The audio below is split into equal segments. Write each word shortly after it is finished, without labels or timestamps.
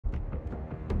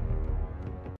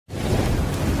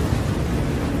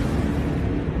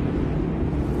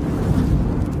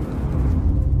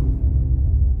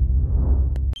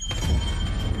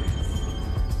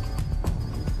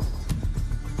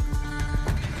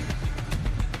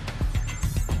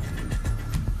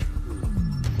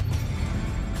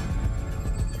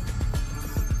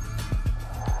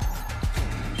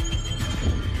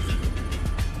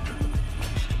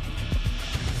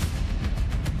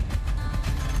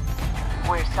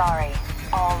We're sorry.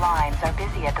 All lines are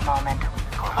busy at the moment.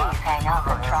 Please hang up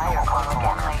and try your call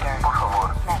again later.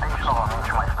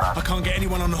 I can't get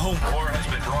anyone on the home. War has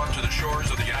been drawn to the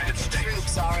shores of the United States.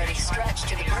 Troops already stretched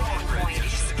to the breaking point.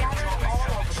 Scattered all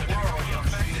over the world.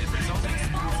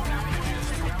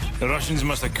 The Russians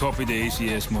must have copied the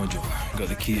ACS module. Got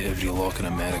the key to every lock in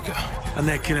America. And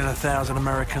they're killing 1,000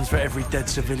 Americans for every dead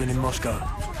civilian in Moscow.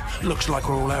 Looks like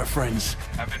we're all out of friends.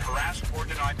 Have been harassed or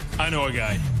denied. I know a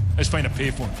guy. Let's find a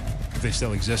payphone, if they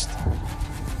still exist.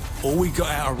 All we got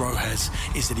out of Rojas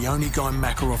is that the only guy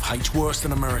Makarov hates worse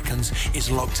than Americans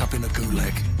is locked up in a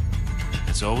gulag.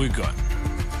 That's all we got.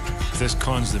 If this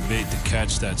con's the bait to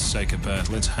catch that psychopath,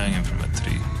 let's hang him from a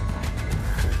tree.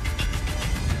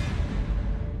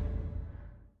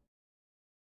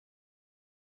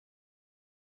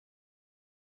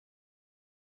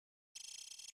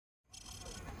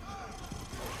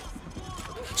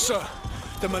 Sir,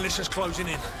 the militia's closing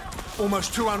in.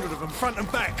 Almost 200 of them, front and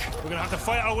back. We're gonna have to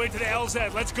fight our way to the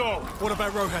LZ. Let's go. What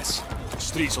about Rojas? The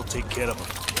streets will take care of them.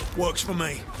 Works for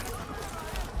me.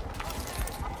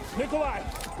 Nikolai,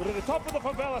 we're at the top of the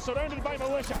favela, surrounded by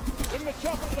militia. Bring the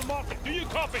chopper to the market. Do you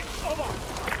copy? Over.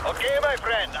 Okay, my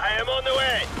friend, I am on the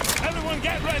way. Everyone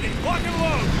get ready. Lock and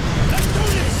load. Let's do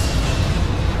this!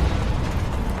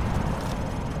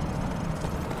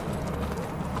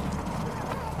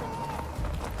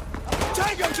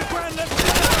 Tango's a grand left.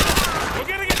 We're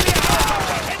gonna get to the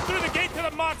helicopter. Head through the gate to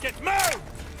the market. Move!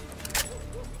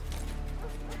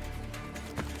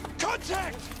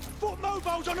 Contact! Fort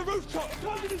mobiles on the rooftop.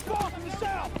 Closing his bar from the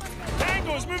south.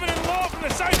 Tango's moving in low from the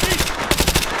southeast.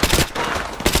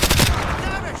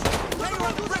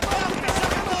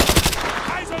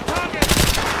 Eyes on target.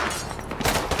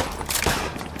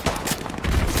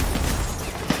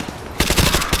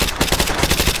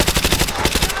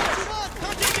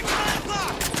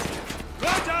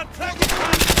 Roger, tracking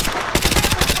plan.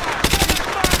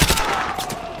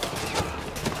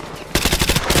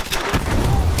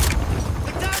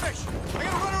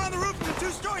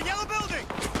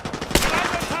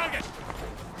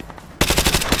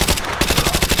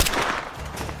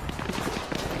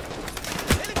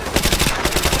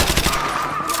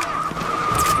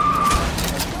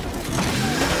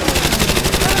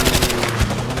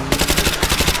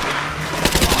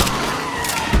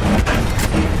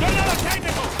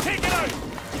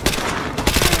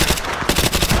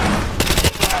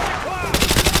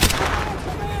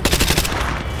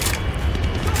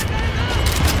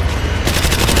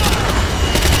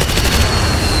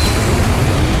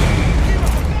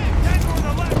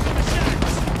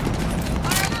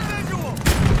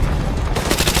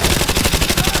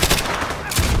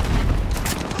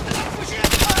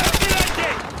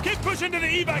 Into the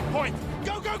evac point!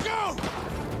 Go, go, go!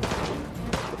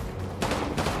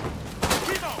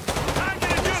 Primo,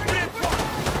 target is your reinforcement!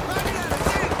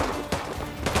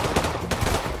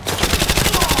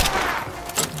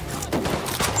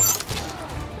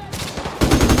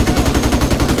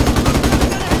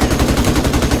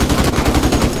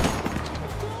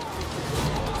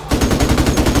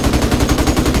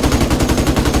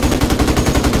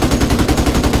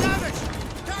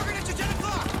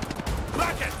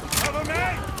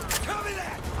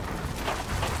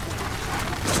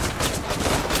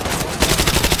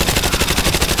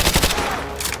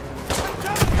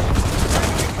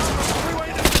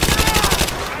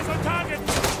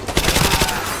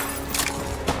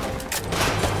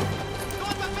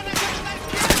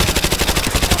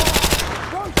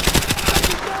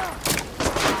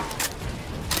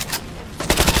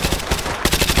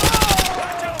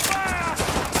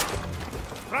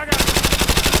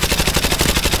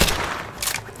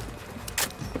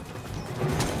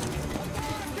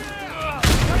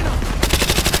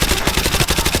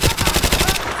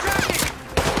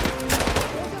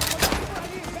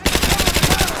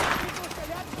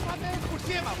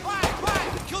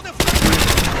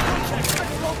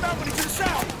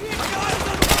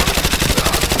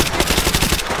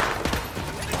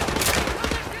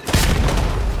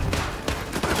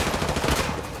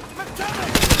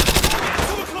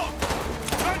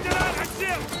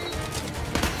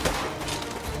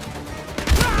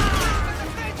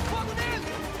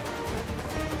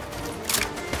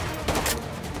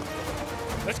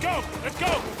 Let's go! Let's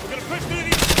go! We're gonna push through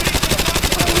these streets to the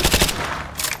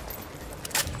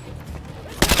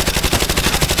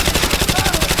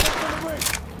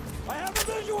I have a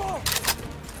visual!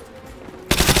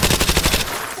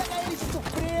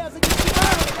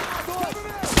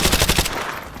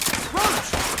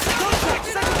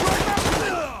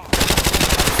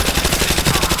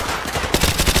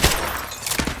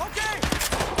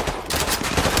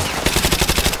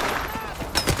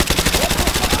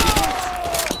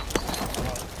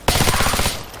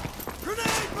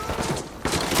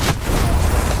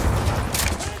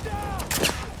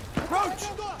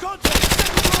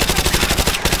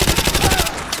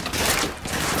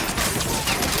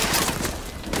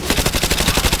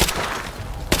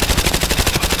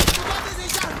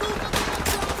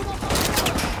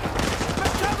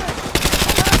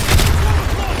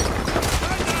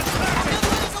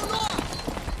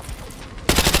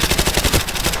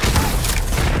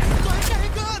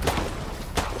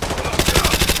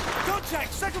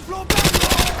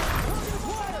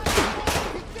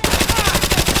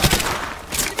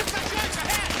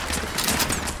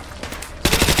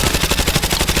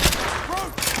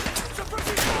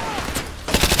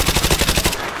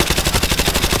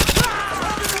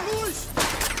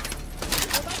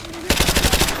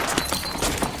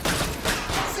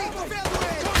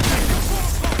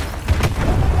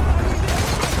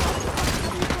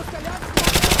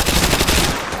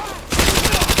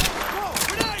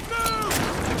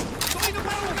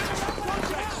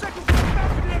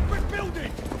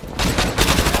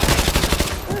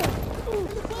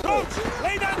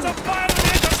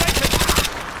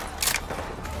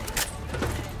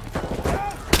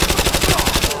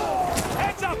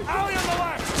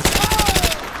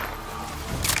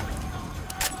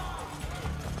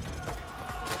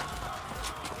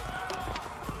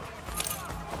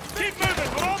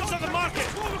 market!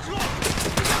 12 o'clock!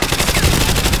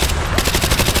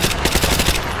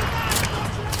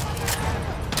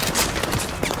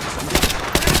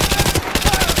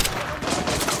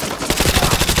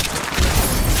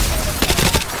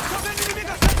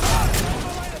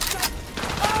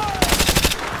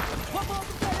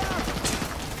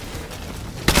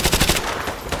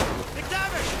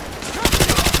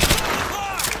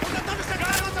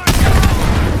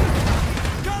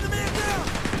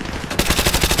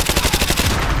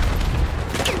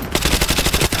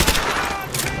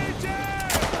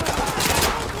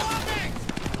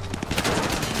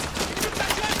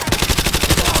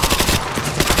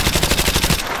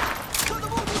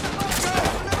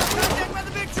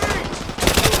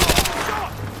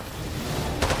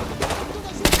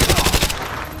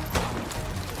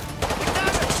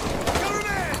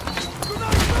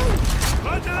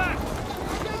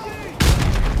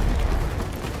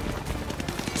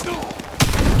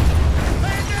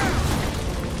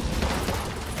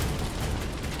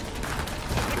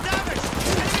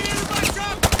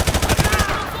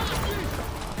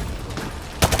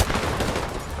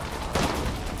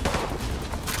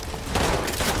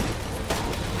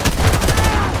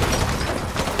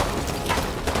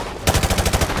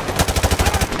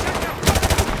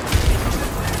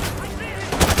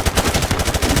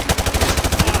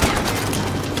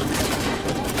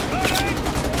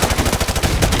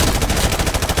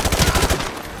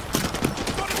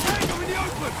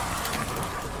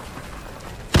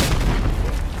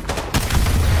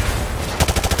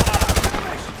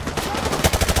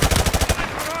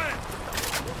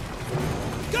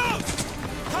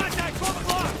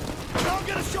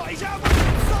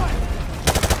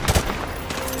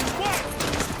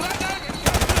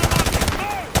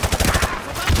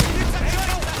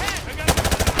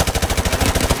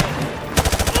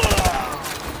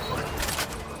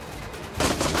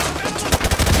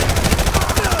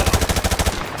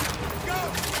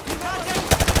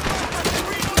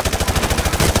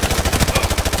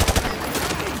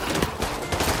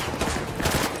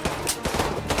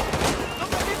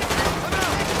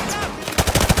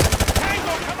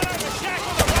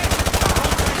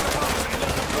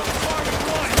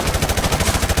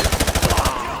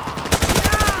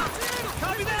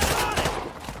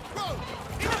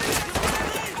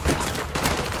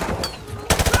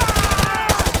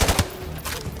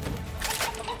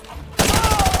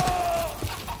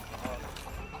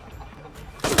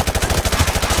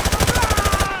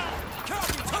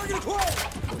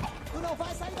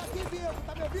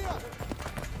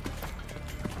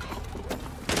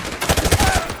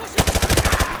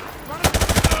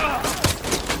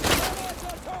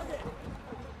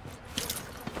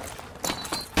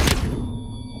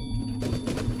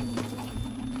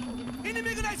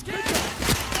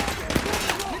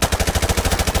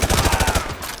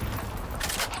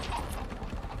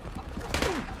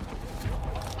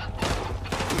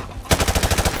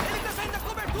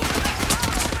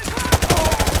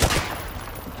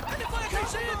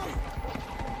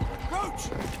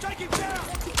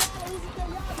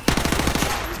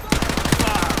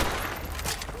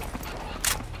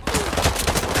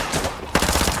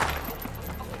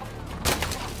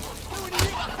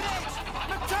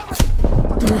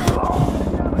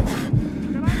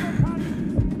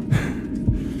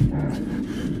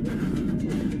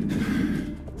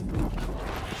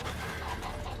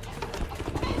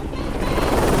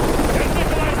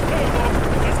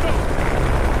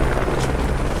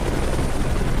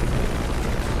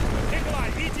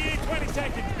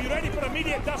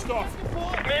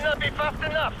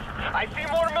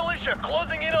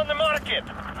 Closing in on the market.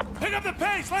 Pick up the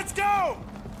pace, let's go!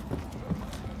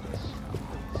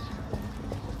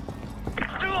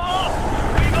 It's too hot.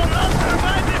 We will not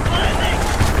survive this landing.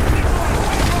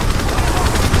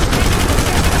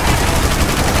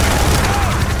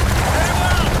 Very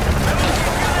well. I will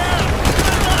keep you there.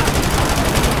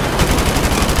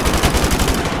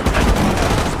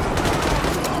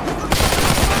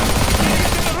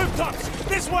 Get to the rooftops!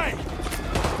 This way!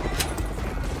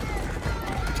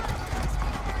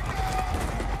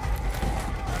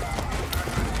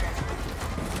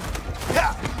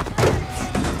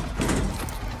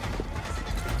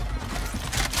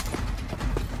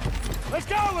 Let's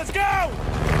go! Let's go!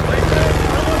 Wait there.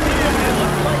 Someone here. It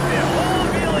looks like the whole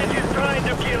village is trying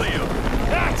to kill you.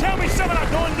 Ah, tell me something I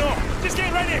don't know. Just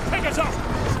get ready and pick us up.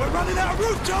 We're running out of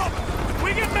rooftop.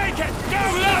 We can make it. Go,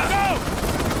 let's go!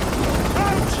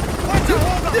 Ouch! What's the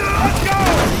hold up? Let's go!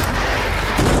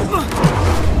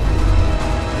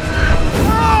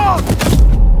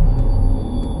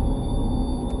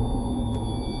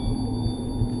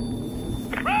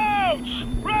 Roach!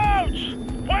 Roach!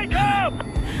 Wake up!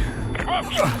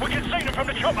 Ouch! We can see them from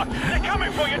the chopper! They're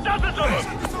coming for you, dozens of them!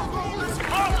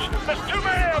 Ouch! There's too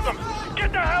many of them!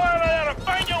 Get the hell out of there and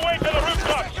find your way to the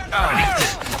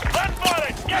rooftops!